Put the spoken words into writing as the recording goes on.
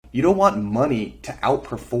You don't want money to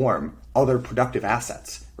outperform other productive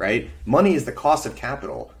assets, right? Money is the cost of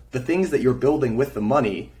capital. The things that you're building with the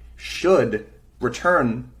money should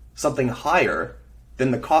return something higher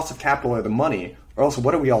than the cost of capital or the money, or else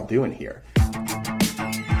what are we all doing here?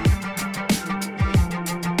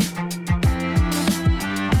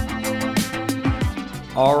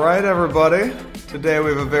 All right, everybody. Today we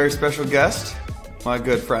have a very special guest, my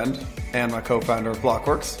good friend and my co-founder of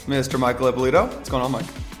Blockworks, Mr. Michael Ippolito. What's going on, Mike?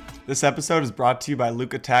 This episode is brought to you by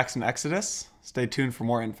Luca Tax and Exodus. Stay tuned for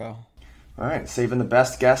more info. All right, saving the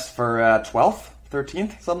best guest for 12th,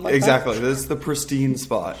 13th, something like Exactly. This is the pristine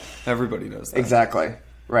spot. Everybody knows that. Exactly.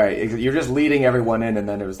 Right. You're just leading everyone in, and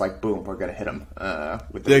then it was like, boom, we're going to hit them.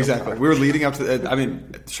 Exactly. We were leading up to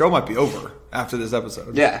the show might be over after this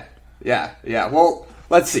episode. Yeah. Well,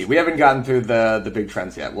 let's see. We haven't gotten through the big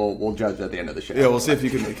trends yet. We'll judge at the end of the show. Yeah, we'll see if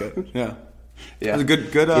you can make it. Yeah. It was a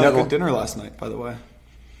good dinner last night, by the way.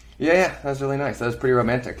 Yeah, that was really nice. That was pretty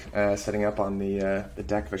romantic, setting up on the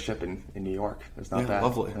deck of a ship in New York. It was not bad.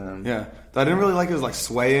 Lovely. I didn't really like it. It was like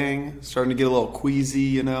swaying, starting to get a little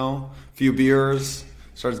queasy, a few beers,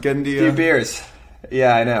 starts getting to you. A few beers.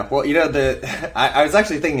 Yeah, I know. Well, I was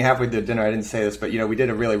actually thinking halfway through dinner, I didn't say this, but, we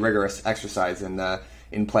did a really rigorous exercise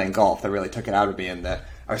in playing golf that really took it out of me, and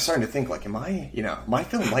I was starting to think, like, am I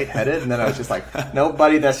feeling lightheaded? And then I was just like, no,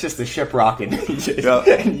 buddy, that's just the ship rocking.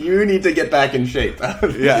 And you need to get back in shape. Yeah,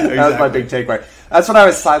 exactly. That was my big takeaway. That's what I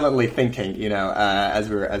was silently thinking, as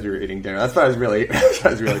we were eating dinner. That's what I was really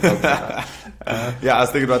focused on. I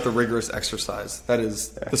was thinking about the rigorous exercise. That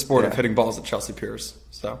is the sport of hitting balls at Chelsea Piers.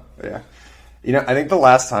 So yeah. I think the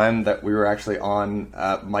last time that we were actually on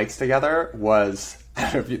mics together was,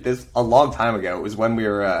 this a long time ago. It was when we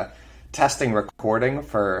were testing recording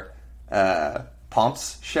for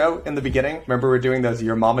Pomp's show in the beginning. Remember we were doing those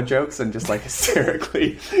Your Mama jokes and just like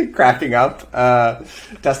hysterically cracking up,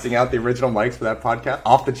 testing out the original mics for that podcast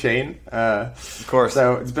off the chain. Of course.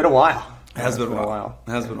 So it's been a while. It has been a while.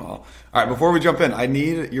 All right, before we jump in, I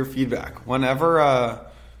need your feedback. Whenever I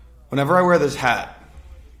wear this hat,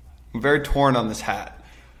 I'm very torn on this hat.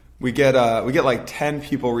 We get like 10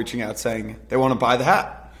 people reaching out saying they want to buy the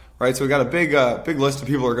hat. Right, so we got a big list of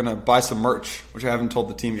people who are going to buy some merch, which I haven't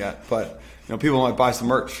told the team yet. But people might buy some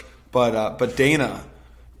merch. But Dana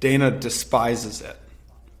despises it,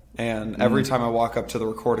 and every time I walk up to the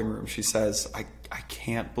recording room, she says, "I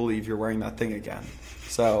can't believe you're wearing that thing again."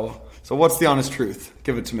 So what's the honest truth?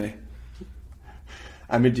 Give it to me.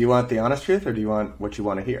 I mean, do you want the honest truth, or do you want what you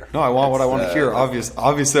want to hear? No, I want what I want to hear.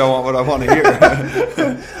 Obviously, I want what I want to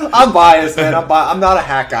hear. I'm biased, man. I'm not a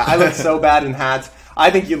hat guy. I look so bad in hats. I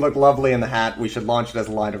think you look lovely in the hat. We should launch it as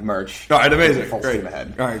a line of merch. All right, amazing. Full steam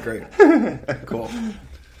ahead. All right, great. Cool.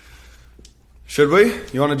 Should we?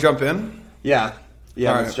 You want to jump in? Yeah,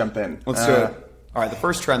 let's jump in. Let's do it. All right, the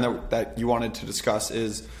first trend that you wanted to discuss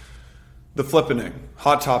is the flippening.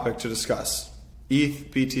 Hot topic to discuss.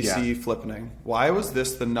 ETH, BTC, flippening. Why was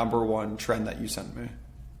this the number one trend that you sent me?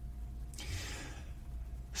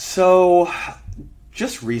 So,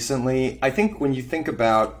 just recently, I think when you think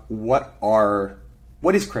about what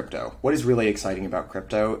is crypto? What is really exciting about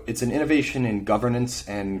crypto? It's an innovation in governance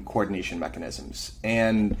and coordination mechanisms.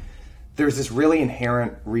 And there's this really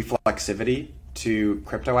inherent reflexivity to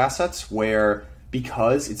crypto assets where,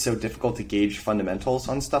 because it's so difficult to gauge fundamentals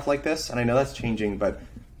on stuff like this, and I know that's changing, but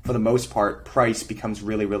for the most part, price becomes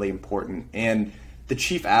really, really important. And the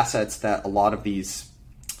chief assets that a lot of these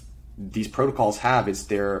protocols have is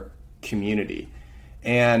their community.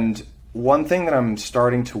 And one thing that I'm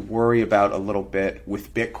starting to worry about a little bit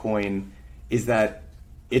with Bitcoin is that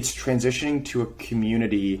it's transitioning to a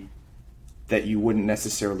community that you wouldn't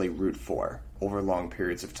necessarily root for over long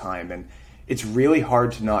periods of time. And it's really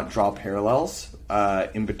hard to not draw parallels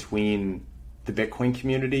in between the Bitcoin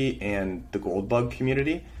community and the Goldbug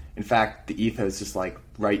community. In fact, the ethos is like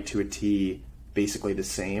right to a T, basically the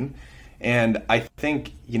same. And I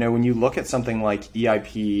think, when you look at something like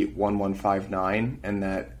EIP 1159 and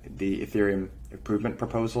the Ethereum improvement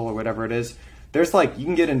proposal or whatever it is, there's you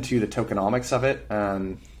can get into the tokenomics of it.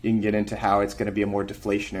 You can get into how it's going to be a more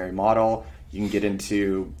deflationary model. You can get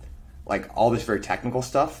into all this very technical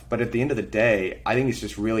stuff. But at the end of the day, I think it's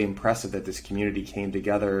just really impressive that this community came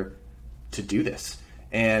together to do this.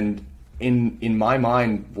 And in my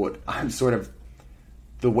mind, what I'm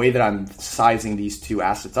the way that I'm sizing these two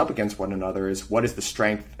assets up against one another is what is the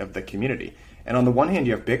strength of the community. And on the one hand,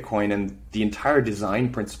 you have Bitcoin, and the entire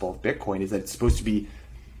design principle of Bitcoin is that it's supposed to be,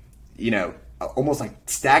 almost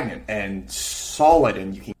stagnant and solid,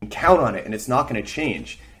 and you can count on it, and it's not going to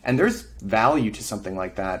change. And there's value to something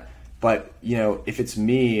like that. But, if it's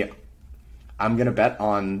me, I'm going to bet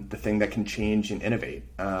on the thing that can change and innovate,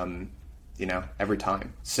 every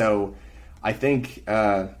time. So I think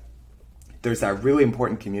there's that really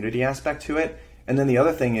important community aspect to it. And then the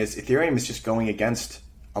other thing is Ethereum is just going against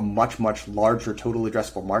a much, much larger total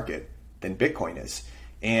addressable market than Bitcoin is.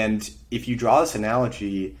 And if you draw this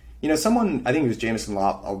analogy, someone, I think it was Jameson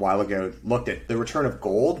Lopp a while ago, looked at the return of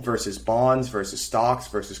gold versus bonds versus stocks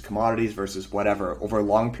versus commodities versus whatever over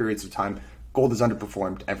long periods of time. Gold has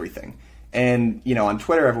underperformed everything. And, on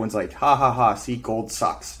Twitter, everyone's like, ha, ha, ha, see, gold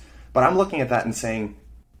sucks. But I'm looking at that and saying,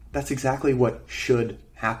 that's exactly what should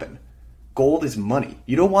happen. Gold is money.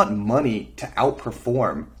 You don't want money to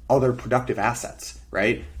outperform other productive assets,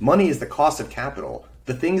 right? Money is the cost of capital.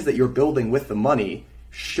 The things that you're building with the money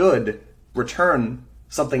should return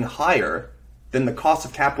something higher than the cost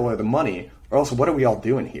of capital or the money, or else what are we all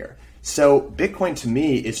doing here? So Bitcoin to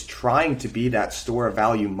me is trying to be that store of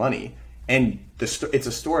value money, and it's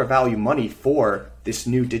a store of value money for this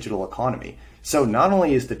new digital economy. So not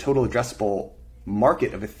only is the total addressable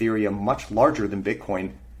market of Ethereum much larger than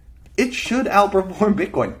Bitcoin, it should outperform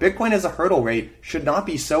Bitcoin. Bitcoin as a hurdle rate should not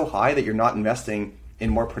be so high that you're not investing in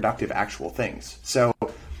more productive actual things. So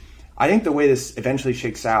I think the way this eventually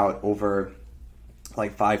shakes out over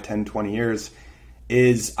like 5, 10, 20 years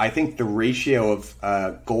is I think the ratio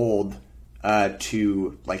of gold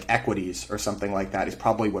to like equities or something like that is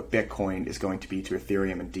probably what Bitcoin is going to be to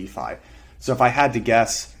Ethereum and DeFi. So if I had to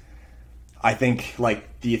guess, I think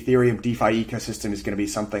like the Ethereum DeFi ecosystem is going to be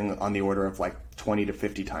something on the order of like 20 to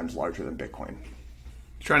 50 times larger than Bitcoin.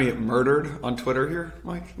 You trying to get murdered on Twitter here,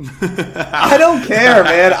 Mike? I don't care,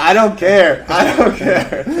 man. I don't care.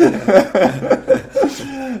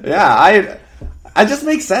 Yeah, it just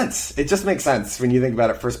makes sense. It just makes sense when you think about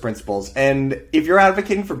it first principles. And if you're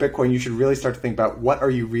advocating for Bitcoin, you should really start to think about what are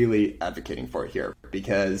you really advocating for here?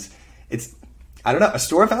 Because a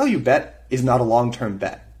store value bet is not a long-term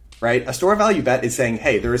bet, right? A store value bet is saying,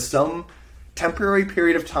 hey, there is some temporary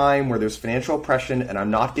period of time where there's financial oppression and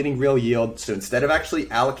I'm not getting real yield. So instead of actually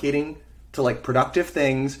allocating to like productive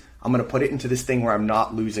things, I'm going to put it into this thing where I'm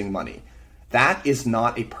not losing money. That is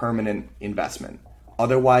not a permanent investment.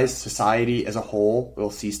 Otherwise, society as a whole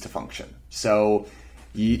will cease to function. So,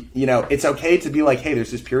 it's okay to be like, hey,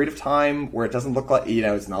 there's this period of time where it doesn't look like,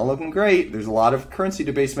 it's not looking great. There's a lot of currency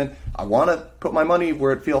debasement. I want to put my money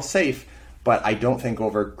where it feels safe, but I don't think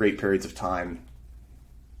over great periods of time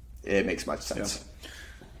it makes much sense. Yeah.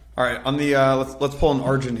 All right, on the let's pull an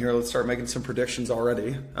Arjun here. Let's start making some predictions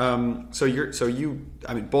already. Bold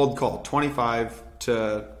call, 25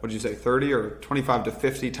 to what did you say, 30 or 25 to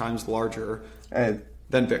 50 times larger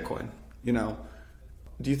than Bitcoin.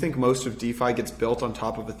 Do you think most of DeFi gets built on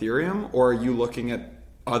top of Ethereum, or are you looking at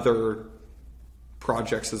other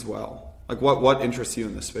projects as well? Like what interests you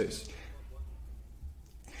in this space?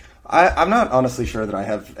 I'm not honestly sure that I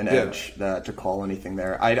have an edge to call anything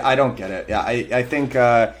there. I don't get it. Yeah, I think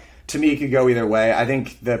to me it could go either way. I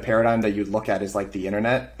think the paradigm that you'd look at is like the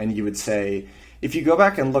internet, and you would say, if you go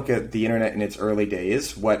back and look at the internet in its early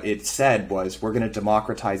days, what it said was we're going to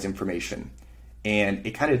democratize information. And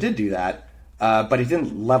it kind of did do that, but it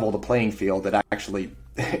didn't level the playing field. It actually,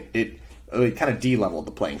 it kind of de-leveled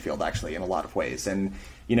the playing field actually in a lot of ways. And,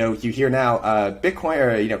 you hear now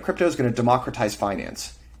Bitcoin or, crypto is going to democratize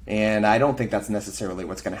finance. And I don't think that's necessarily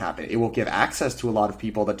what's going to happen. It will give access to a lot of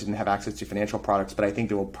people that didn't have access to financial products, but I think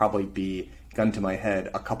there will probably be, gun to my head,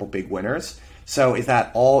 a couple big winners. So is that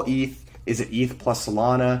all ETH? Is it ETH plus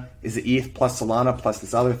Solana? Is it ETH plus Solana plus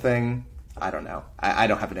this other thing? I don't know. I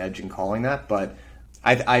don't have an edge in calling that, but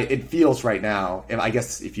it feels right now, I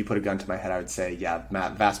guess if you put a gun to my head, I would say,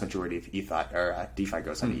 vast majority of ETH or DeFi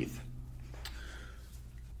goes on ETH.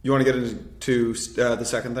 You want to get into the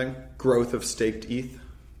second thing? Growth of staked ETH?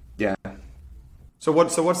 Yeah. So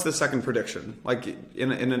what's the second prediction? Like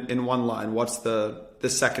in one line, what's the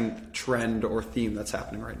second trend or theme that's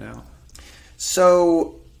happening right now?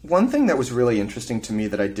 So one thing that was really interesting to me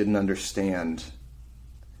that I didn't understand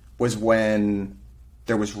was when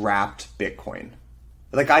there was wrapped Bitcoin.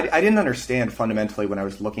 Like I didn't understand fundamentally when I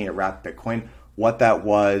was looking at wrapped Bitcoin what that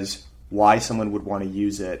was, why someone would want to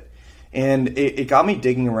use it. And it got me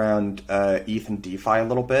digging around ETH and DeFi a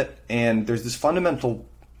little bit. And there's this fundamental,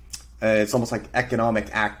 it's almost like economic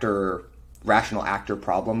actor, rational actor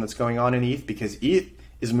problem that's going on in ETH, because ETH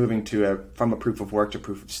is moving from a proof of work to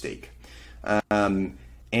proof of stake.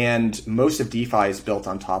 And most of DeFi is built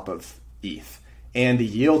on top of ETH. And the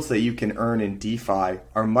yields that you can earn in DeFi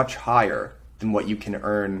are much higher than what you can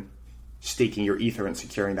earn staking your Ether and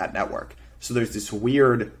securing that network. So there's this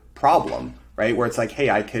weird problem, right, where it's like, hey,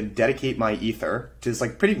 I could dedicate my Ether to this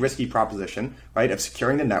like pretty risky proposition, right, of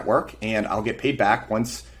securing the network, and I'll get paid back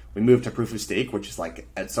once we move to proof of stake, which is like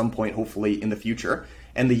at some point, hopefully in the future,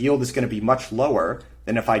 and the yield is going to be much lower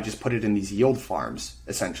than if I just put it in these yield farms,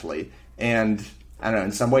 essentially. And I don't know,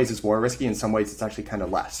 in some ways it's more risky, in some ways it's actually kind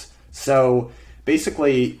of less. So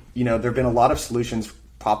basically, there have been a lot of solutions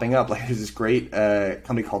popping up. Like there's this great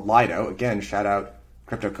company called Lido. Again, shout out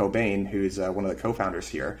Crypto Cobain, who's one of the co-founders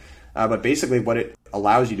here. But basically what it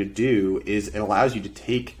allows you to do is it allows you to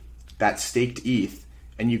take that staked ETH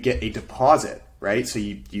and you get a deposit, right? So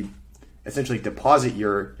you essentially deposit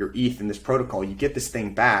your ETH in this protocol. You get this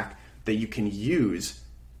thing back that you can use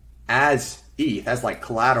as ETH, as like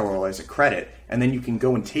collateral, as a credit, and then you can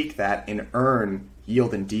go and take that and earn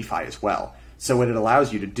yield in DeFi as well. So what it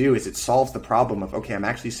allows you to do is it solves the problem of, okay, I'm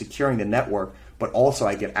actually securing the network, but also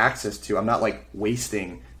I get access to, I'm not like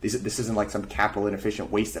wasting, this isn't like some capital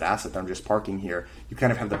inefficient wasted asset that I'm just parking here. You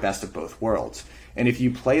kind of have the best of both worlds. And if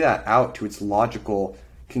you play that out to its logical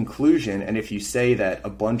conclusion, and if you say that a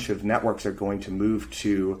bunch of networks are going to move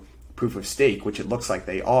to proof of stake, which it looks like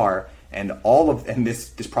they are, and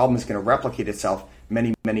this problem is going to replicate itself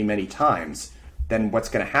many, many, many times, then what's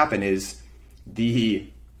going to happen is the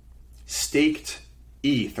staked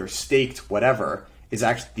ETH or staked whatever is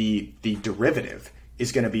actually the derivative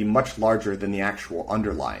is going to be much larger than the actual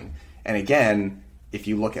underlying. And again, if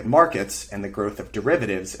you look at markets and the growth of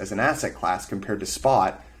derivatives as an asset class compared to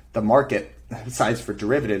spot, the market size for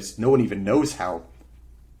derivatives, no one even knows how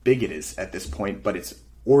big it is at this point, but it's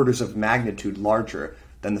orders of magnitude larger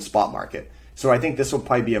than the spot market. So I think this will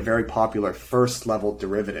probably be a very popular first level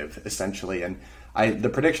derivative, essentially. And the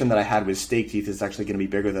prediction that I had was staked ETH is actually going to be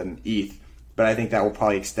bigger than ETH, but I think that will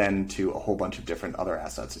probably extend to a whole bunch of different other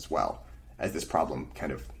assets as well, as this problem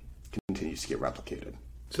kind of continues to get replicated.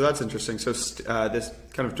 So that's interesting. So this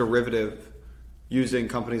kind of derivative using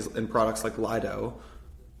companies and products like Lido,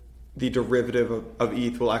 the derivative of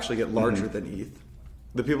ETH will actually get larger than ETH.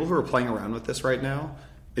 The people who are playing around with this right now,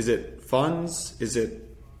 is it funds? Is it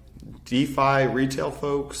DeFi retail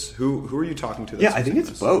folks? Who are you talking to? Yeah, I think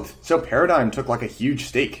it's both. So Paradigm took like a huge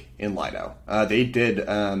stake in Lido. They did.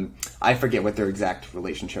 I forget what their exact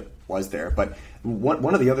relationship was there, but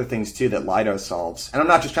one of the other things too that Lido solves, and I'm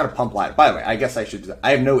not just trying to pump Lido. By the way, I guess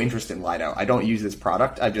I have no interest in Lido. I don't use this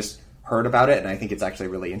product. I've just heard about it, and I think it's actually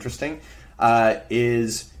really interesting.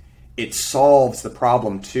 Is it solves the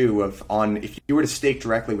problem too of if you were to stake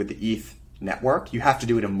directly with the ETH network, you have to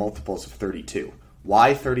do it in multiples of 32.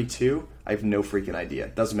 Why 32? I have no freaking idea.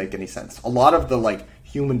 It doesn't make any sense. A lot of the like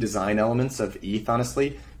human design elements of ETH,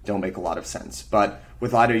 honestly, don't make a lot of sense. But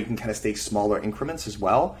with Lido, you can kind of stake smaller increments as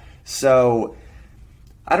well. So,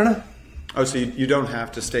 I don't know. Oh, so you don't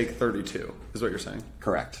have to stake 32, is what you're saying?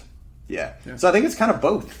 Correct. Yeah. So I think it's kind of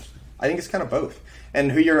both.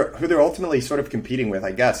 And who they're ultimately sort of competing with,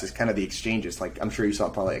 I guess, is kind of the exchanges. Like I'm sure you saw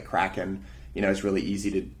probably at Kraken. It's really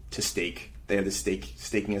easy to stake. They have the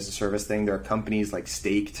staking as a service thing. There are companies like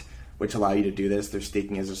Staked, which allow you to do this. They're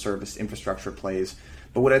staking as a service infrastructure plays.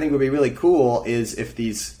 But what I think would be really cool is if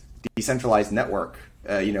these decentralized network,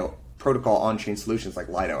 protocol on-chain solutions like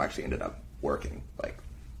Lido actually ended up working. Like,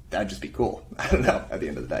 that'd just be cool. I don't know, at the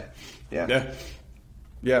end of the day. Yeah.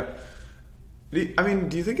 Yeah. I mean,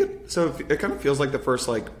 do you think it kind of feels like the first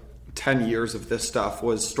 10 years of this stuff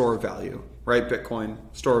was store of value, right? Bitcoin,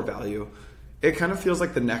 store of value. It kind of feels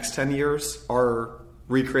like the next 10 years are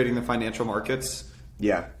recreating the financial markets.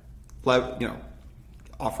 Yeah.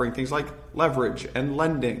 Offering things like leverage and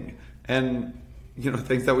lending and,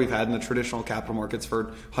 things that we've had in the traditional capital markets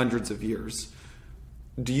for hundreds of years.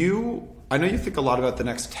 I know you think a lot about the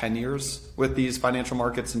next 10 years with these financial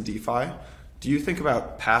markets and DeFi. Do you think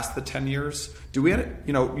about past the 10 years? You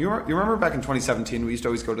remember back in 2017, we used to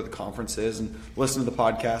always go to the conferences and listen to the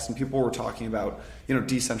podcast, and people were talking about,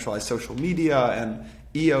 decentralized social media, and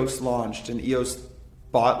EOS launched, and EOS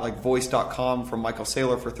bought voice.com from Michael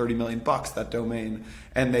Saylor for $30 million, that domain.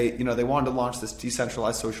 And they wanted to launch this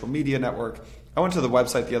decentralized social media network. I went to the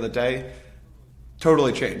website the other day,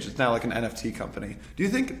 totally changed. It's now like an NFT company. Do you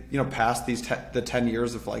think, past the 10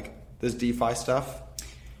 years of this DeFi stuff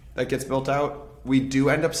that gets built out, we do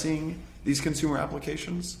end up seeing these consumer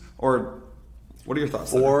applications? Or what are your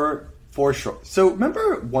thoughts there? For sure. So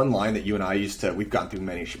remember one line that you and I we've gone through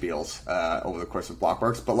many spiels over the course of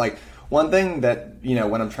Blockworks, but one thing that,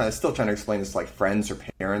 when I'm still trying to explain this to friends or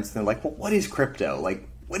parents, they're like, well, what is crypto?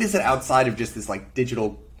 What is it outside of just this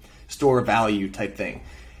digital store of value type thing?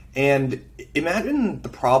 And imagine the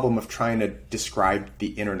problem of trying to describe the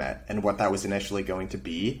internet and what that was initially going to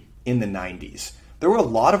be in the 90s. There were a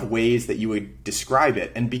lot of ways that you would describe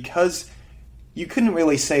it, and because you couldn't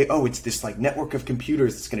really say, oh, it's this network of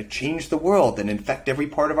computers that's going to change the world and infect every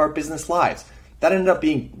part of our business lives. that ended up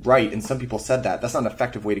being right, and some people said that. That's not an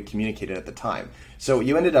effective way to communicate it at the time. So what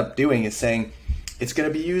you ended up doing is saying it's going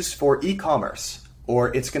to be used for e-commerce,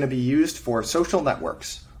 or it's going to be used for social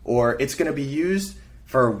networks, or it's going to be used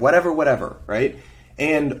for whatever, right?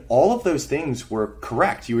 And all of those things were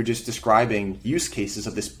correct. You were just describing use cases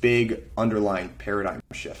of this big underlying paradigm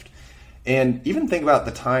shift. And even think about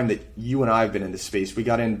the time that you and I have been in this space. We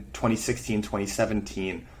got in 2016,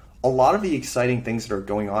 2017. A lot of the exciting things that are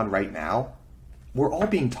going on right now were all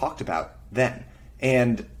being talked about then.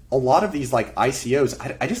 And a lot of these like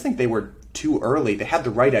ICOs, I just think they were too early. They had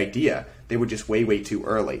the right idea. They were just way too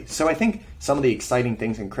early. So I think some of the exciting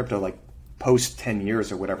things in crypto, like post 10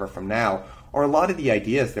 years or whatever from now, are a lot of the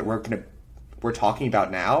ideas that we're talking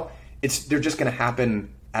about now. They're just going to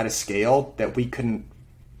happen at a scale that we couldn't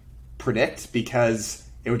predict because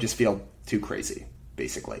it would just feel too crazy,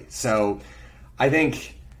 basically. So I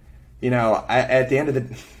think, at the end of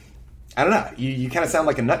the, I don't know, you kind of sound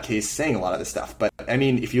like a nutcase saying a lot of this stuff. But I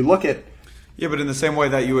mean, if you look at, yeah, but in the same way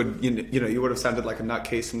that you would have sounded like a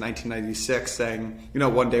nutcase in 1996 saying,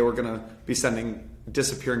 one day we're going to be sending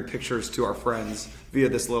disappearing pictures to our friends via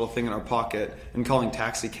this little thing in our pocket and calling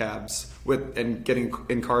taxi cabs and getting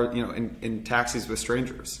in car, in taxis with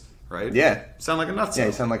strangers, right? Yeah. Sound like a nutso. Yeah,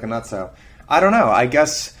 you sound like a nutso. I don't know. I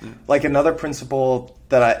guess like another principle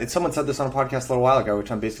that someone said this on a podcast a little while ago,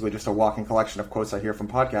 which I'm basically just a walking collection of quotes I hear from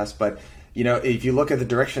podcasts. But, if you look at the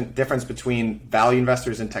difference between value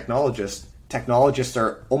investors and technologists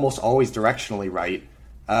are almost always directionally right.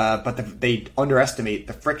 But they underestimate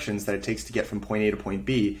the frictions that it takes to get from point A to point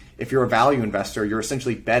B. If you're a value investor, you're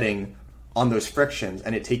essentially betting on those frictions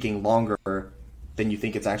and it taking longer than you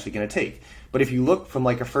think it's actually going to take. But if you look from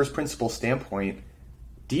like a first principle standpoint,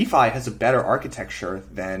 DeFi has a better architecture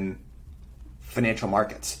than financial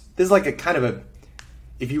markets. This is like a kind of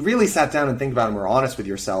if you really sat down and think about it and were honest with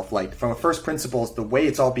yourself, like from a first principles, the way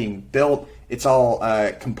it's all being built, it's all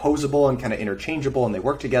composable and kind of interchangeable and they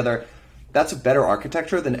work together. That's a better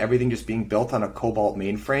architecture than everything just being built on a Cobalt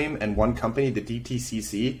mainframe and one company, the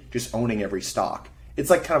DTCC, just owning every stock. It's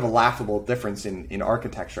like kind of a laughable difference in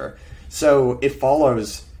architecture. So it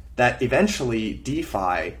follows that eventually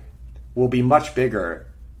DeFi will be much bigger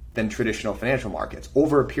than traditional financial markets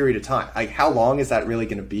over a period of time. Like how long is that really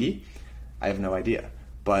going to be? I have no idea.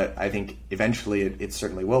 But I think eventually it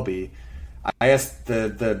certainly will be. I guess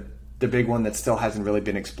the big one that still hasn't really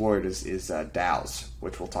been explored is DAOs,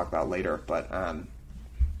 which we'll talk about later. But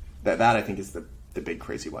that I think is the big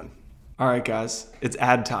crazy one. All right, guys, it's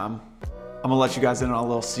ad time. I'm going to let you guys in on a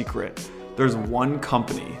little secret. There's one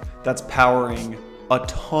company that's powering a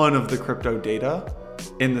ton of the crypto data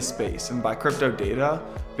in the space. And by crypto data,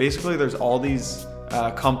 basically there's all these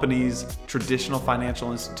companies, traditional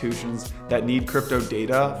financial institutions that need crypto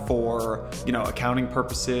data for, accounting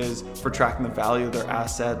purposes, for tracking the value of their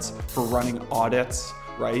assets, for running audits,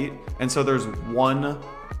 right? And so there's one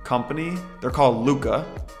company, they're called Lukka,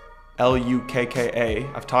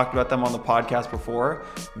 Lukka. I've talked about them on the podcast before.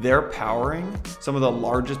 They're powering some of the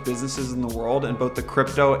largest businesses in the world in both the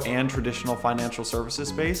crypto and traditional financial services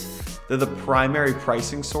space. They're the primary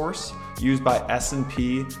pricing source used by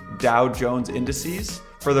S&P Dow Jones indices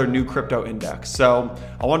for their new crypto index. So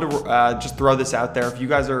I wanted to just throw this out there. If you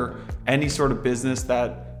guys are any sort of business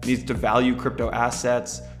that needs to value crypto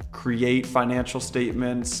assets, create financial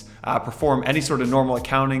statements, perform any sort of normal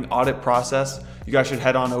accounting audit process, you guys should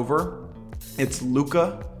head on over. It's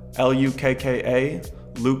Lukka, Lukka,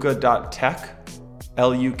 lukka.tech,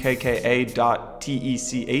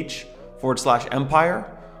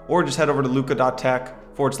 lukka.tech/empire, or just head over to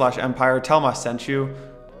lukka.tech/empire. Tell them I sent you.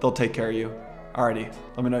 They'll take care of you. Alrighty,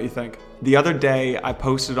 let me know what you think. The other day I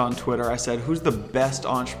posted on Twitter, I said, who's the best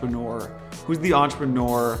entrepreneur? Who's the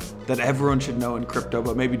entrepreneur that everyone should know in crypto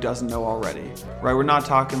but maybe doesn't know already, right? We're not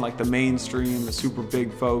talking like the mainstream, the super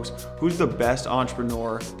big folks. Who's the best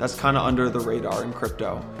entrepreneur that's kind of under the radar in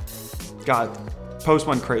crypto? God, post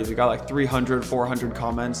went crazy. Got like 300, 400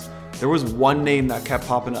 comments. There was one name that kept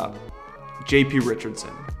popping up, JP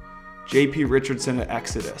Richardson. JP Richardson at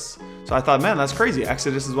Exodus. So I thought, man, that's crazy.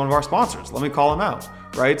 Exodus is one of our sponsors. Let me call him out,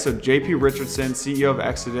 right? So JP Richardson, CEO of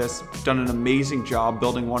Exodus, done an amazing job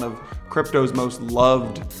building one of crypto's most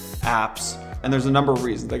loved apps. And there's a number of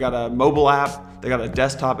reasons. They got a mobile app, they got a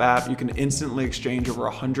desktop app. You can instantly exchange over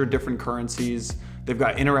 100 different currencies. They've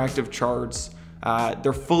got interactive charts.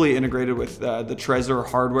 They're fully integrated with the Trezor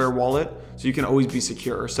hardware wallet, so you can always be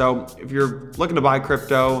secure. So if you're looking to buy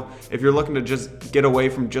crypto, if you're looking to just get away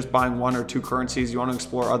from just buying one or two currencies, you want to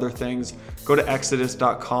explore other things, go to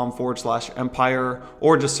exodus.com/empire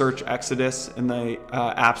or just search Exodus in the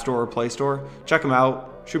App Store or Play Store. Check them out.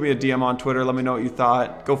 Shoot me a DM on Twitter. Let me know what you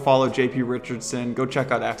thought. Go follow JP Richardson. Go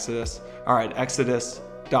check out Exodus. All right,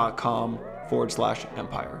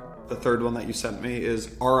 exodus.com/empire. The third one that you sent me is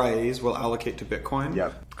RIAs will allocate to Bitcoin.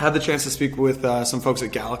 Yep. I had the chance to speak with some folks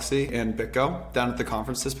at Galaxy and BitGo down at the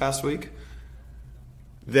conference this past week.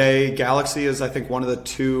 Galaxy is, I think, one of the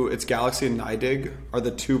two, it's Galaxy and NYDIG are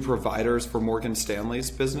the two providers for Morgan Stanley's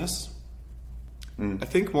business. I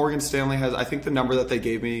think Morgan Stanley has, I think the number that they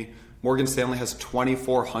gave me, Morgan Stanley has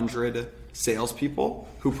 2,400 salespeople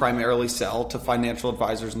who primarily sell to financial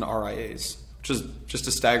advisors and RIAs, which is just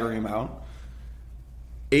a staggering amount.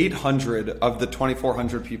 800 of the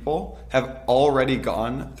 2,400 people have already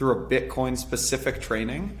gone through a Bitcoin specific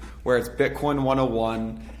training where it's Bitcoin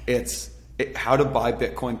 101, it's how to buy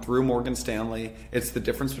Bitcoin through Morgan Stanley, it's the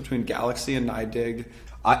difference between Galaxy and NYDIG.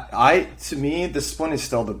 To me, this one is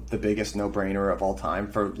still the biggest no-brainer of all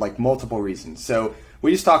time for like multiple reasons. So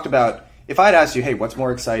we just talked about, if I'd asked you, hey, what's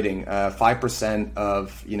more exciting, 5% of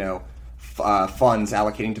funds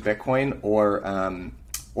allocating to Bitcoin or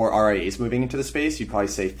RIAs moving into the space, you'd probably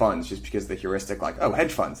say funds, just because the heuristic, like, oh,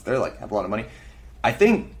 hedge funds, they're like have a lot of money. I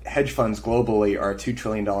think hedge funds globally are a $2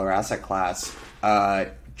 trillion asset class.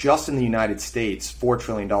 Just in the United States, $4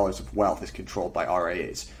 trillion of wealth is controlled by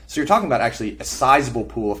RIAs. So you're talking about actually a sizable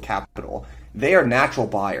pool of capital. They are natural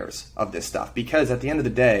buyers of this stuff because at the end of the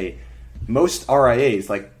day, most RIAs,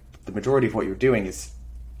 like the majority of what you're doing is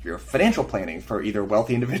you're financial planning for either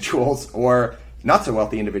wealthy individuals or not so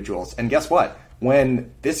wealthy individuals. And guess what?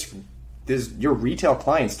 When your retail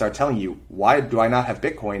clients start telling you, why do I not have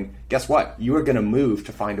Bitcoin? Guess what? You are going to move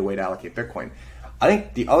to find a way to allocate Bitcoin. I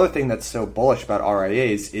think the other thing that's so bullish about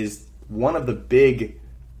RIAs is one of the big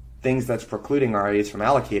things that's precluding RIAs from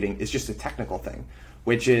allocating is just a technical thing,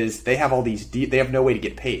 which is they have all these, they have no way to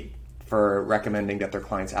get paid for recommending that their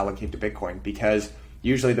clients allocate to Bitcoin because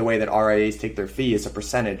usually the way that RIAs take their fee is a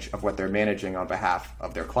percentage of what they're managing on behalf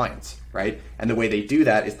of their clients, right? And the way they do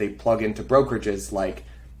that is they plug into brokerages like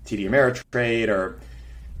TD Ameritrade or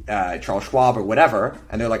Charles Schwab or whatever,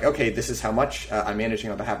 and they're like, okay, this is how much I'm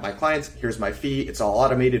managing on behalf of my clients. Here's my fee. It's all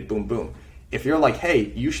automated. Boom, boom. If you're like,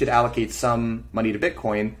 hey, you should allocate some money to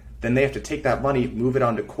Bitcoin, then they have to take that money, move it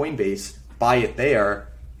onto Coinbase, buy it there.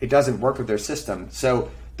 It doesn't work with their system.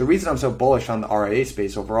 So the reason I'm so bullish on the RIA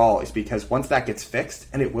space overall is because once that gets fixed,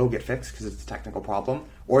 and it will get fixed because it's a technical problem,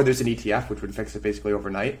 or there's an ETF which would fix it basically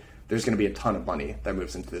overnight, there's going to be a ton of money that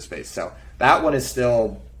moves into this space. So that one is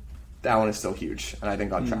still huge, and I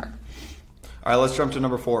think on track. All right, let's jump to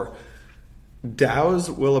number 4. DAOs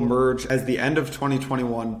will emerge as the end of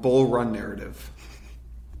 2021 bull run narrative.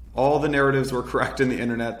 All the narratives were correct in the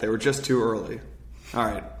internet. They were just too early. All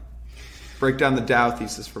right. Break down the DAO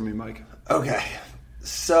thesis for me, Mike. Okay.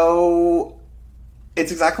 So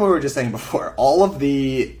it's exactly what we were just saying before. All of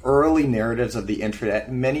the early narratives of the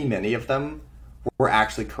internet, many of them were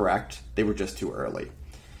actually correct. They were just too early.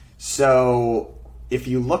 So if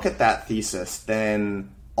you look at that thesis, then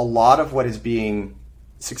a lot of what is being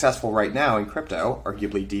successful right now in crypto,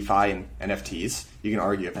 arguably DeFi and NFTs, you can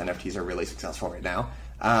argue if NFTs are really successful right now,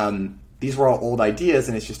 these were all old ideas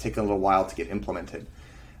and it's just taken a little while to get implemented.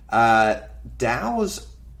 DAOs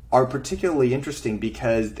are particularly interesting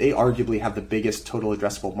because they arguably have the biggest total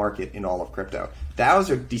addressable market in all of crypto. DAOs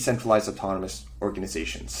are decentralized autonomous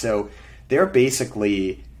organizations. So they're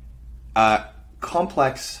basically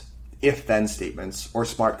complex if-then statements or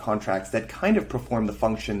smart contracts that kind of perform the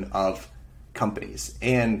function of companies.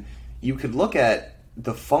 And you could look at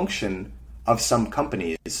the function of some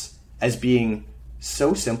companies as being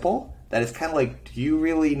so simple that it's kind of like, do you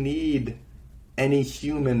really need any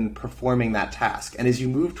human performing that task? And as you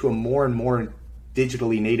move to a more and more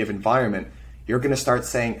digitally native environment, you're going to start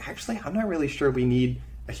saying, actually, I'm not really sure we need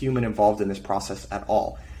a human involved in this process at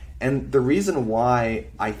all. And the reason why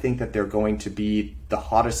I think that they're going to be the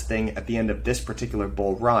hottest thing at the end of this particular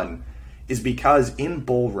bull run is because in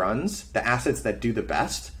bull runs, the assets that do the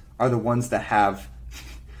best are the ones that have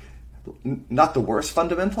not the worst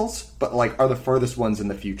fundamentals, but like are the furthest ones in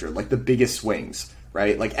the future, like the biggest swings,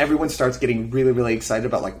 right? Like everyone starts getting really, really excited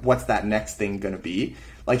about like what's that next thing going to be.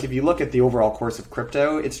 Like if you look at the overall course of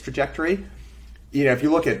crypto, its trajectory, if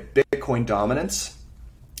you look at Bitcoin dominance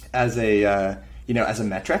as a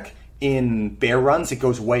metric, in bear runs, it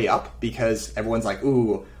goes way up because everyone's like,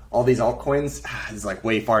 ooh, all these altcoins is like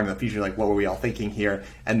way far into the future. Like, what were we all thinking here?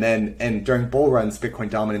 And during bull runs, Bitcoin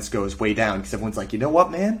dominance goes way down because everyone's like, you know what,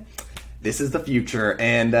 man? This is the future,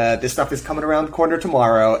 and this stuff is coming around the corner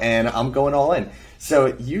tomorrow, and I'm going all in.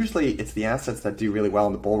 So usually it's the assets that do really well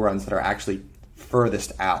in the bull runs that are actually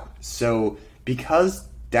furthest out. So because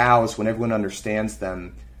DAOs, when everyone understands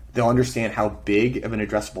them, they'll understand how big of an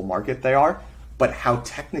addressable market they are. but how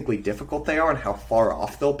technically difficult they are and how far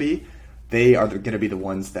off they'll be, they are going to be the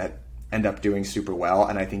ones that end up doing super well.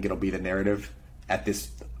 And I think it'll be the narrative at this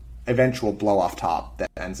eventual blow off top that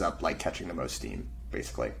ends up like catching the most steam,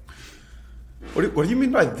 basically. What do you mean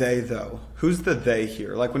by they, though? Who's the they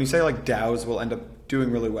here? Like when you say like DAOs will end up doing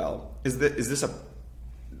really well, is this a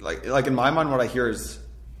like in my mind what I hear is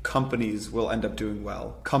companies will end up doing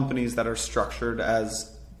well. Companies that are structured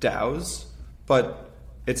as DAOs, but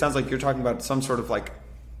it sounds like you're talking about some sort of like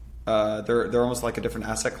they're almost like a different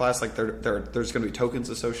asset class. Like there's going to be tokens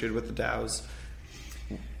associated with the DAOs.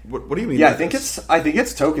 What do you mean? Yeah, I think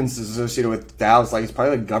it's tokens associated with DAOs. Like it's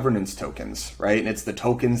probably like governance tokens, right? And it's the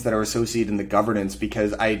tokens that are associated in the governance,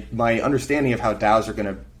 because my understanding of how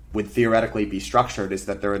DAOs would theoretically be structured is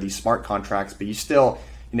that there are these smart contracts, but you still,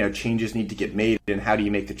 changes need to get made. And how do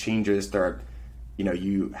you make the changes? There are,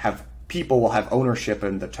 people will have ownership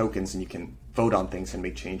in the tokens, and you can vote on things and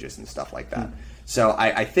make changes and stuff like that. So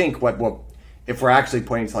I think what if we're actually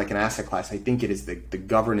pointing to like an asset class, I think it is the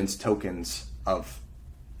governance tokens of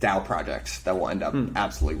DAO projects that will end up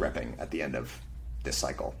absolutely ripping at the end of this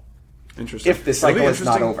cycle. Interesting. If this cycle is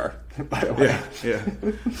not over, by the way. Yeah.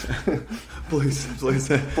 Please.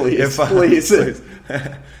 Please.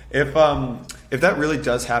 If that really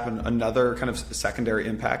does happen, another kind of secondary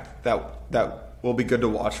impact that will be good to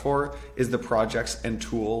watch for is the projects and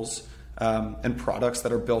tools and products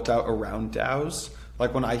that are built out around DAOs.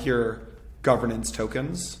 Like when I hear governance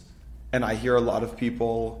tokens, and I hear a lot of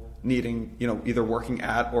people needing, either working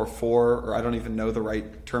at or for, or I don't even know the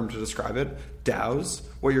right term to describe it, DAOs,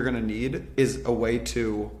 what you're going to need is a way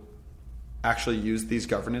to actually use these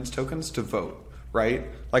governance tokens to vote, right?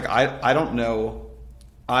 Like I don't know,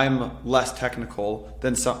 I'm less technical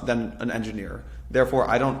than an engineer. Therefore,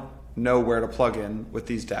 I don't know where to plug in with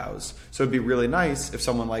these DAOs. So it'd be really nice if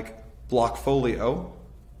someone like Blockfolio,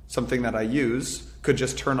 something that I use, could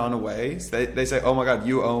just turn on a way. So they say, oh my God,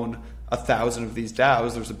 you own 1,000 of these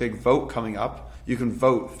DAOs. There's a big vote coming up. You can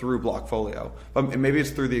vote through Blockfolio. But maybe it's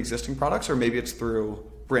through the existing products, or maybe it's through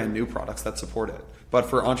brand new products that support it. But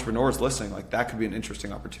for entrepreneurs listening, like that could be an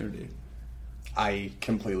interesting opportunity. I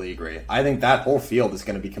completely agree. I think that whole field is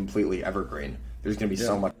going to be completely evergreen. There's going to be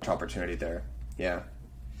so much opportunity there. Yeah.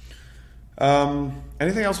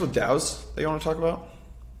 Anything else with DAOs that you want to talk about?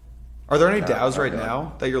 Are there any DAOs right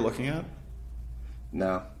now that you're looking at?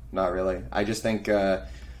 No, not really. I just think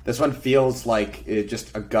this one feels like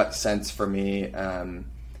just a gut sense for me.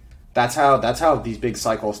 That's how these big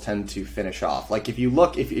cycles tend to finish off. Like if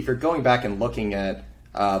you're going back and looking at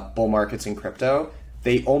bull markets in crypto,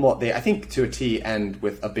 they I think to a T end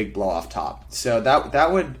with a big blow off top. So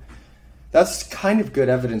that's kind of good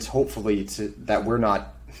evidence, hopefully, that we're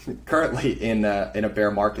not currently in a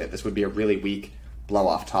bear market. This would be a really weak blow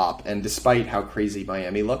off top. And despite how crazy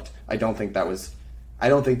Miami looked, I don't think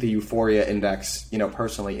the euphoria index,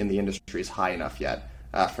 personally in the industry is high enough yet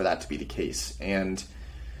for that to be the case. And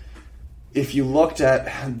if you looked at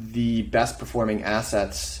the best performing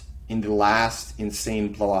assets in the last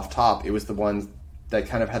insane blow off top, it was the ones that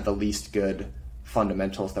kind of had the least good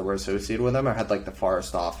fundamentals that were associated with them, or had like the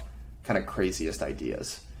farthest off kind of craziest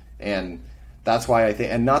ideas. And that's why I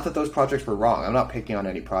think, and not that those projects were wrong. I'm not picking on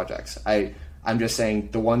any projects. I'm just saying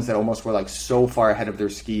the ones that almost were like so far ahead of their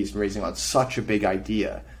skis and raising on such a big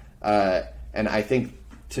idea. And I think,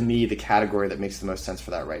 to me, the category that makes the most sense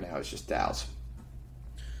for that right now is just DAOs.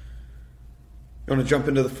 You want to jump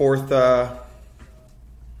into the fourth? I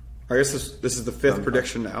guess this is the fifth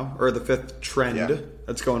prediction now, or the fifth trend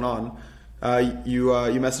that's going on. You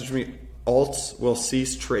messaged me, alts will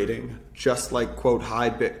cease trading, just like, quote, high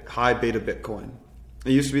beta Bitcoin.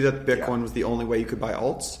 It used to be that Bitcoin was the only way you could buy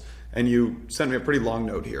alts. And you sent me a pretty long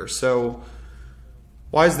note here. So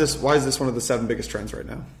why is this one of the 7 biggest trends right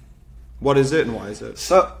now? What is it and why is it?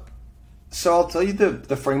 So I'll tell you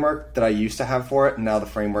the framework that I used to have for it, and now the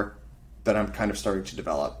framework that I'm kind of starting to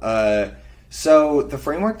develop. So the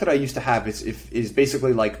framework that I used to have is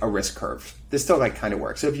basically like a risk curve. This still like kind of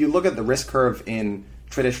works. So if you look at the risk curve in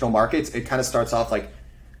traditional markets, it kind of starts off like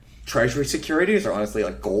treasury securities, or honestly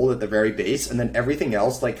like gold at the very base, and then everything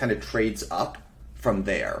else like kind of trades up from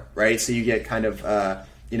there, right? So you get kind of,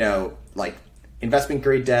 like investment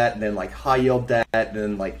grade debt, and then like high yield debt, and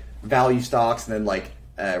then like value stocks, and then like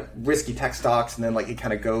risky tech stocks, and then like it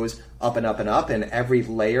kind of goes up and up and up. And every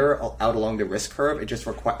layer out along the risk curve, it just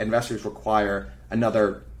investors require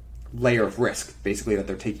another layer of risk, basically, that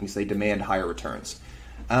they're taking, so they demand higher returns.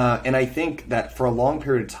 And I think that for a long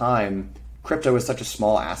period of time, crypto is such a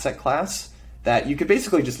small asset class that you could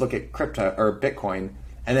basically just look at crypto or Bitcoin,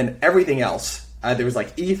 and then everything else. There was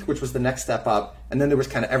like ETH, which was the next step up, and then there was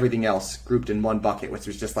kind of everything else grouped in one bucket, which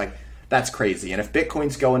was just like that's crazy. And if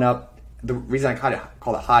Bitcoin's going up, the reason I kind of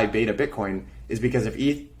call it high beta Bitcoin is because if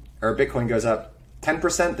ETH or Bitcoin goes up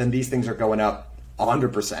 10%, then these things are going up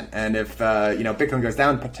 100%. And if Bitcoin goes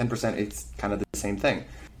down 10%, it's kind of the same thing.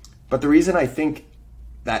 But the reason I think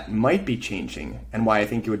that might be changing, and why I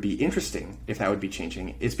think it would be interesting if that would be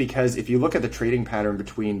changing, is because if you look at the trading pattern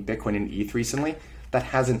between Bitcoin and ETH recently, that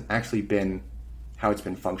hasn't actually been how it's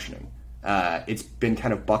been functioning. It's been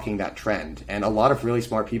kind of bucking that trend. And a lot of really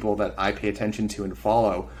smart people that I pay attention to and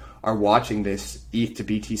follow are watching this ETH to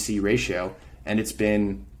BTC ratio, and it's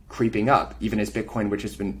been creeping up, even as Bitcoin, which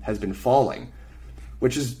has been falling,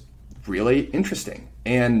 which is really interesting.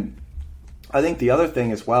 And I think the other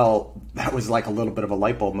thing as well, that was like a little bit of a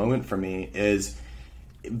light bulb moment for me, is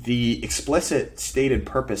the explicit stated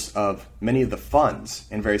purpose of many of the funds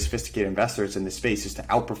and very sophisticated investors in this space is to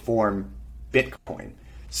outperform Bitcoin.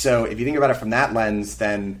 So if you think about it from that lens,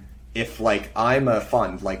 then if like I'm a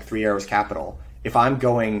fund like Three Arrows Capital, if I'm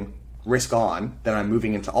going risk on, then I'm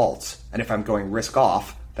moving into alts. And if I'm going risk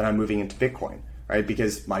off, then I'm moving into Bitcoin, right?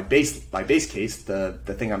 Because my base case, the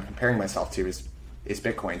thing I'm comparing myself to is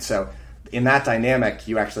Bitcoin. So in that dynamic,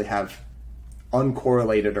 you actually have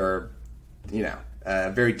uncorrelated or,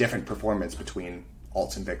 very different performance between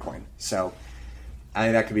alts and Bitcoin. So I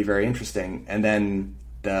think that could be very interesting. And then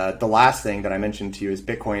the last thing that I mentioned to you is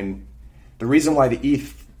Bitcoin. The reason why the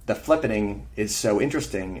ETH, the flippening is so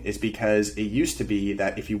interesting is because it used to be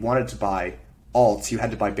that if you wanted to buy alts, you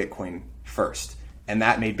had to buy Bitcoin first. And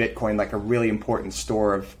that made Bitcoin like a really important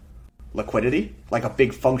store of liquidity. Like a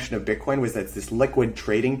big function of Bitcoin was that it's this liquid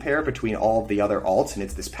trading pair between all of the other alts, and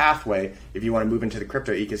it's this pathway. If you want to move into the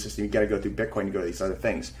crypto ecosystem, you got to go through Bitcoin to go to these other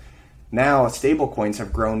things. Now, stable coins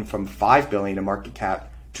have grown from 5 billion in market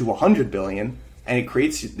cap to 100 billion, and it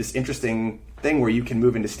creates this interesting thing where you can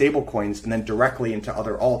move into stable coins and then directly into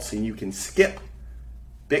other alts, and you can skip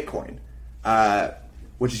Bitcoin,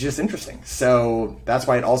 which is just interesting. So that's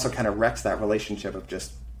why it also kind of wrecks that relationship of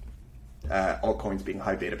just altcoins being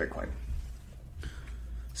high beta Bitcoin.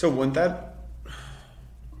 So wouldn't that,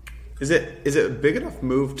 is it a big enough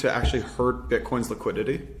move to actually hurt Bitcoin's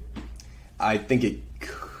liquidity? I think it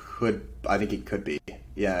could be.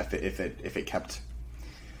 Yeah, if it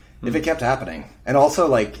kept happening. And also,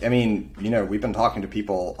 like, I mean, we've been talking to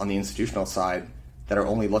people on the institutional side that are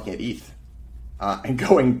only looking at ETH and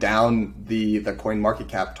going down the coin market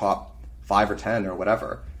cap top 5 or 10 or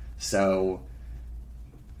whatever. So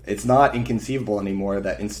it's not inconceivable anymore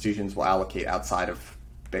that institutions will allocate outside of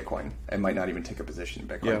Bitcoin and might not even take a position in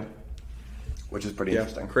Bitcoin, which is pretty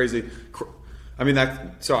interesting. Crazy. I mean,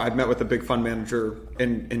 so I met with a big fund manager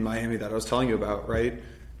in Miami that I was telling you about, right?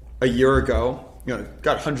 A year ago,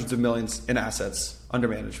 got hundreds of millions in assets under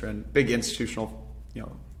management, big institutional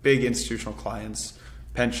clients,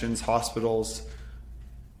 pensions, hospitals.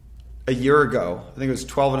 A year ago, I think it was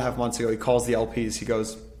 12 and a half months ago, he calls the LPs. He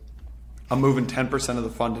goes, I'm moving 10% of the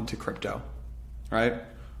fund into crypto, right?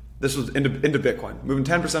 This was into Bitcoin, moving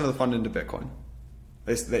 10% of the fund into Bitcoin.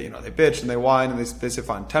 They bitch and they whine and they say,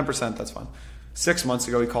 fine, 10%, that's fine. 6 months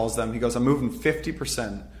ago, he calls them. He goes, I'm moving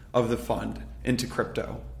 50% of the fund into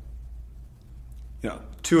crypto.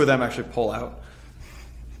 2 of them actually pull out.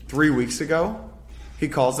 3 weeks ago, he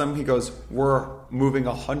calls them. He goes, we're moving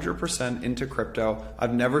 100% into crypto.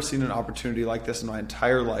 I've never seen an opportunity like this in my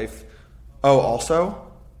entire life. Oh,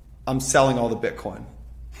 also, I'm selling all the Bitcoin.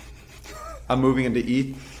 I'm moving into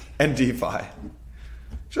ETH and DeFi.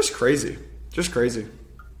 Just crazy.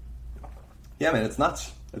 Yeah, man, it's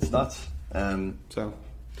nuts. All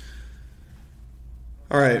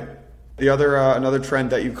right. The other another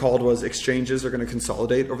trend that you called was exchanges are going to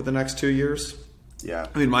consolidate over the next 2 years. Yeah.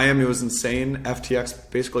 I mean, Miami was insane.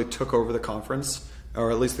 FTX basically took over the conference,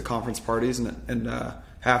 or at least the conference parties and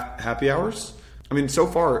happy hours. I mean, so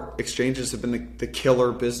far, exchanges have been the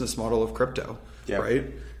killer business model of crypto, right?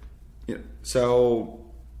 So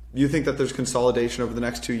you think that there's consolidation over the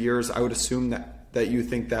next 2 years. I would assume that you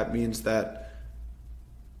think that means that,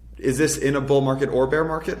 is this in a bull market or bear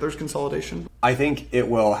market, there's consolidation? I think it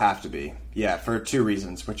will have to be, for 2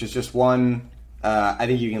 reasons, which is just one, I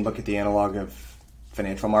think you can look at the analog of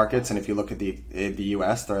financial markets, and if you look at the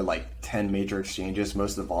US, there are like 10 major exchanges.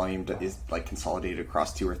 Most of the volume is like consolidated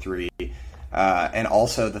across 2 or 3. And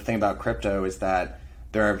also the thing about crypto is that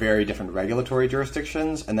there are very different regulatory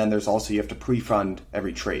jurisdictions, and then there's also, you have to pre-fund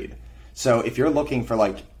every trade. So if you're looking for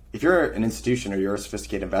if you're an institution or you're a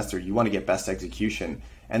sophisticated investor, you want to get best execution.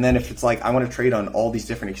 And then if it's like, I want to trade on all these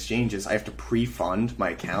different exchanges, I have to pre-fund my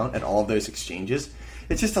account at all of those exchanges.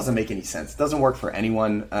 It just doesn't make any sense. It doesn't work for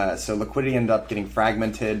anyone. So liquidity ended up getting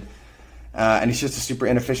fragmented, and it's just a super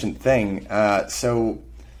inefficient thing. So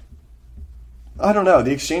I don't know.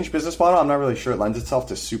 The exchange business model, I'm not really sure it lends itself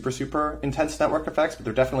to super intense network effects, but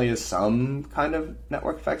there definitely is some kind of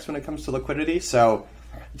network effects when it comes to liquidity. So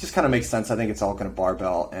it just kind of makes sense. I think it's all going to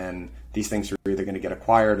barbell, and these things are either going to get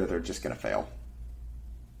acquired or they're just going to fail.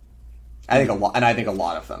 I think a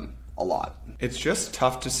lot of them. A lot. It's just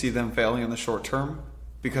tough to see them failing in the short term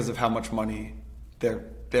because of how much money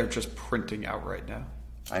they're just printing out right now.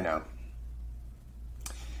 I know.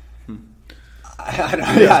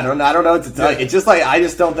 I don't know what to tell you. It's just like I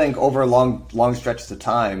just don't think over long stretches of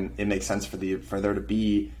time it makes sense for there to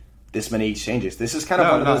be this many exchanges. This is kind of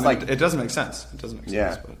one of those like it doesn't make sense. It doesn't make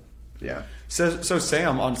sense. But. Yeah. So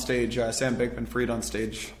Sam on stage, Sam Bankman-Fried on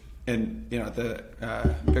stage in the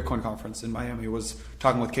Bitcoin conference in Miami was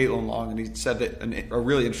talking with Caitlin Long, and he said that a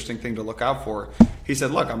really interesting thing to look out for. He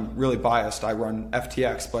said, "Look, I'm really biased. I run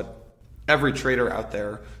FTX, but every trader out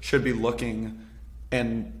there should be looking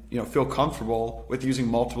and feel comfortable with using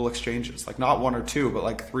multiple exchanges, like not one or two, but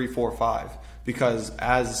like 3, 4, 5, because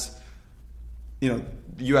as the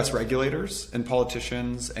U.S. regulators and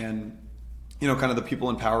politicians and kind of the people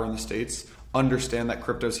in power in the states understand that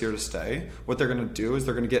crypto's here to stay, what they're going to do is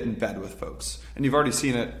they're going to get in bed with folks. And you've already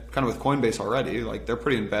seen it kind of with Coinbase already. Like they're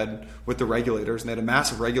pretty in bed with the regulators, and they had a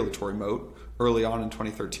massive regulatory moat early on in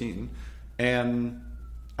 2013. And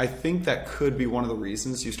I think that could be one of the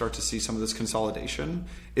reasons you start to see some of this consolidation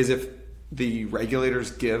is if the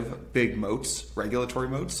regulators give big moats, regulatory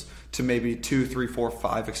moats, to maybe 2, 3, 4,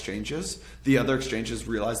 5 exchanges. The other exchanges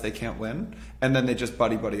realize they can't win, and then they just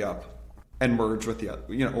buddy up and merge with the other,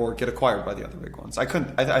 or get acquired by the other big ones. I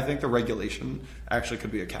think the regulation actually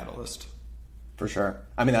could be a catalyst. For sure.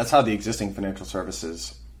 I mean, that's how the existing financial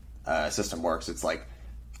services system works. It's like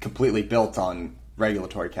completely built on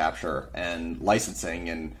regulatory capture and licensing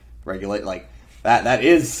and regulate like that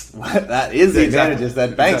is the advantages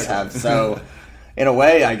that banks have. So in a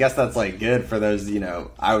way, I guess that's like good for those,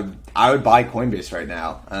 I would buy Coinbase right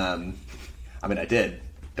now. I mean, I did.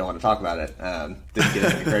 Don't want to talk about it. Didn't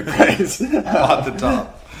get any great price. Bought the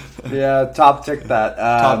top. Yeah, top ticked that.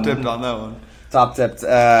 Top tipped on that one. Top tipped.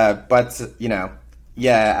 But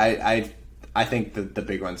I think the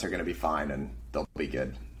big ones are going to be fine and they'll be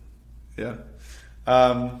good. Yeah.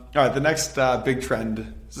 All right. The next big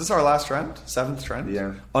trend. Is this our last trend? 7th trend?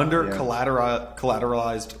 Yeah.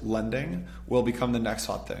 Collateralized lending will become the next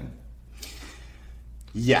hot thing.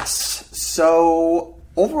 Yes. So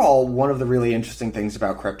overall, one of the really interesting things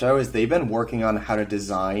about crypto is they've been working on how to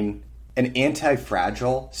design an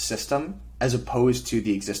anti-fragile system as opposed to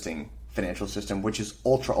the existing financial system, which is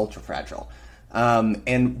ultra fragile.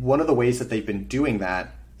 And one of the ways that they've been doing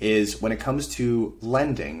that is when it comes to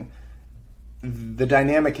lending, the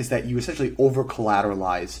dynamic is that you essentially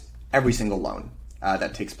over-collateralize every single loan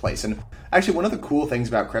that takes place. And actually, one of the cool things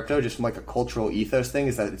about crypto, just from like a cultural ethos thing,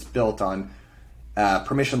 is that it's built on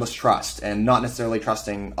permissionless trust and not necessarily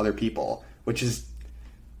trusting other people, which is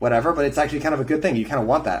whatever, but it's actually kind of a good thing. You kind of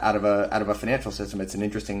want that out of a financial system. It's an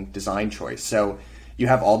interesting design choice. So you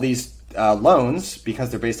have all these loans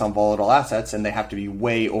because they're based on volatile assets and they have to be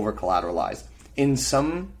way over collateralized. In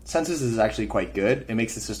some senses, this is actually quite good. It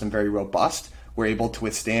makes the system very robust. We're able to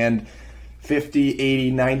withstand 50,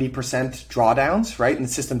 80, 90% drawdowns, right? And the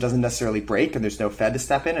system doesn't necessarily break and there's no Fed to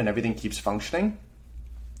step in and everything keeps functioning.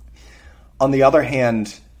 On the other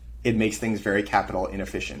hand, it makes things very capital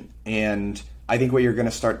inefficient. And I think what you're going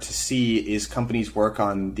to start to see is companies work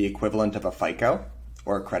on the equivalent of a FICO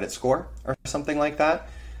or a credit score or something like that.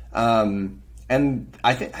 And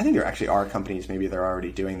I think there actually are companies, maybe they're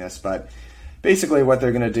already doing this, but basically what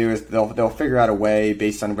they're going to do is they'll figure out a way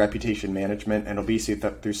based on reputation management, and it'll be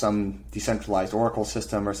through some decentralized Oracle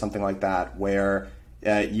system or something like that, where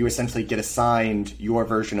you essentially get assigned your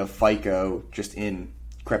version of FICO just in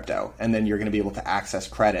crypto, and then you're going to be able to access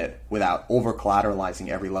credit without over collateralizing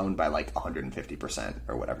every loan by like 150%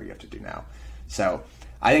 or whatever you have to do now. So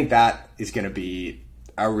I think that is going to be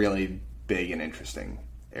a really big and interesting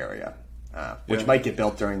area, which might get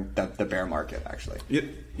built during the bear market, actually.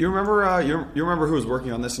 You remember you remember who was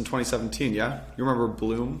working on this in 2017? Yeah, you remember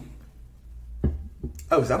Bloom?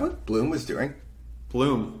 Oh, is that what Bloom was doing?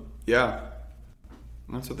 Bloom, yeah,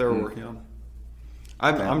 that's what they were working on.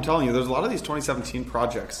 I'm telling you, there's a lot of these 2017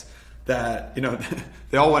 projects that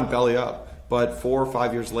they all went belly up, but 4 or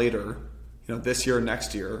 5 years later, this year,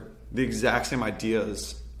 next year, the exact same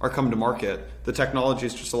ideas are coming to market. The technology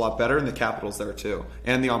is just a lot better, and the capital's there too,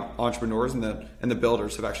 and the entrepreneurs and the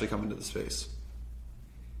builders have actually come into the space.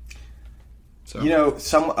 So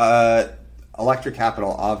some Electric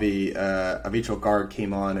Capital, Avichal Garg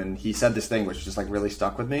came on, and he said this thing which just like really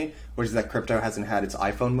stuck with me, which is that crypto hasn't had its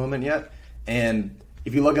iPhone moment yet. And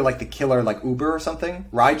if you look at like the killer like Uber or something,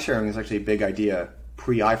 ride sharing is actually a big idea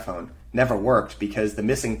pre-iPhone. Never worked because the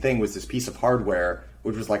missing thing was this piece of hardware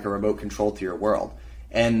which was like a remote control to your world.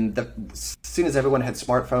 And as soon as everyone had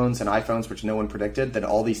smartphones and iPhones, which no one predicted, then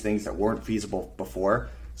all these things that weren't feasible before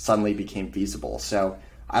suddenly became feasible. So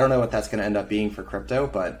I don't know what that's going to end up being for crypto,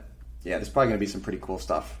 but yeah, there's probably going to be some pretty cool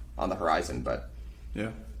stuff on the horizon. But yeah,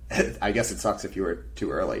 I guess it sucks if you were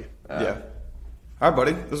too early. Yeah. All right,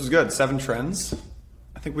 buddy. This was good. 7 trends.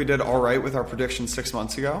 I think we did all right with our predictions 6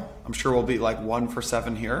 months ago. I'm sure we'll be like 1 for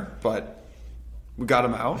 7 here, but we got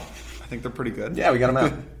them out. I think they're pretty good. Yeah, we got them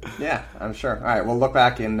out. Yeah, I'm sure. All right, we'll look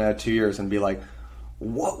back in 2 years and be like,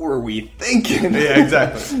 what were we thinking? Yeah,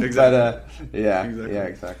 exactly. But, yeah,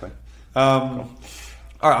 exactly. Cool.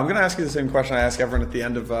 All right, I'm going to ask you the same question I ask everyone at the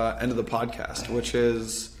end of the podcast, which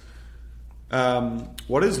is,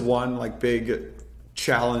 what is one like big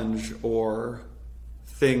challenge or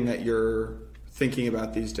thing that you're thinking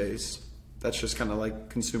about these days that's just kind of like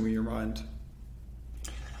consuming your mind?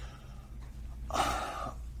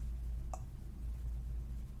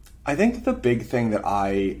 I think the big thing that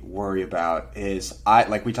I worry about is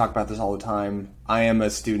like we talk about this all the time. I am a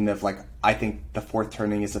student of like, I think the fourth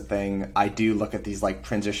turning is a thing. I do look at these like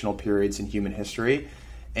transitional periods in human history,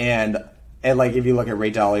 and like if you look at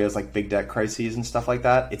Ray Dalio's like big debt crises and stuff like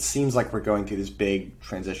that, it seems like we're going through this big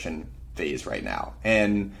transition phase right now.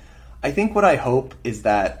 And I think what I hope is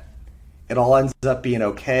that it all ends up being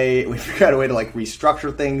okay. We figure out a way to like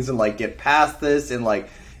restructure things and like get past this in like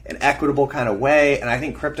an equitable kind of way. And I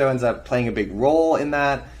think crypto ends up playing a big role in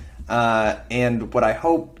that. And what I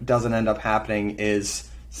hope doesn't end up happening is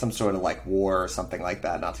some sort of like war or something like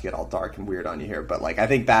that. Not to get all dark and weird on you here, but like I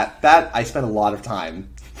think that I spent a lot of time.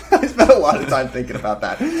 I spent a lot of time thinking about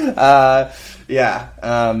that.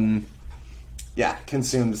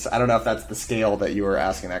 Consumes. I don't know if that's the scale that you were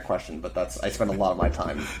asking that question, but I spent a lot of my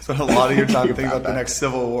time. Spent a lot of your time thinking about the next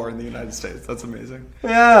civil war in the United States. That's amazing.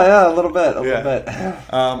 Yeah, a little bit. All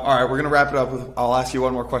right, we're gonna wrap it up with. I'll ask you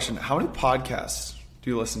one more question. How many podcasts do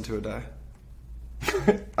you listen to a day?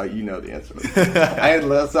 Oh, you know the answer to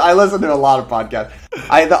this. I listen to a lot of podcasts.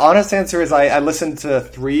 The honest answer is I listen to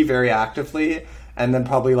 3 very actively, and then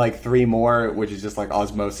probably like 3 more, which is just like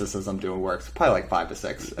osmosis as I'm doing work. So probably like 5 to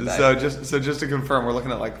 6 a day. So just to confirm, we're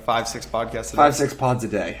looking at like 5-6 podcasts a day. 5-6 pods a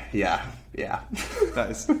day. Yeah.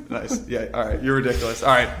 Nice. Yeah. All right. You're ridiculous. All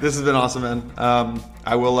right. This has been awesome, man.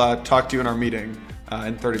 I will talk to you in our meeting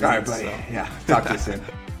in 30 minutes. All right, buddy. So. Yeah. Talk to you soon.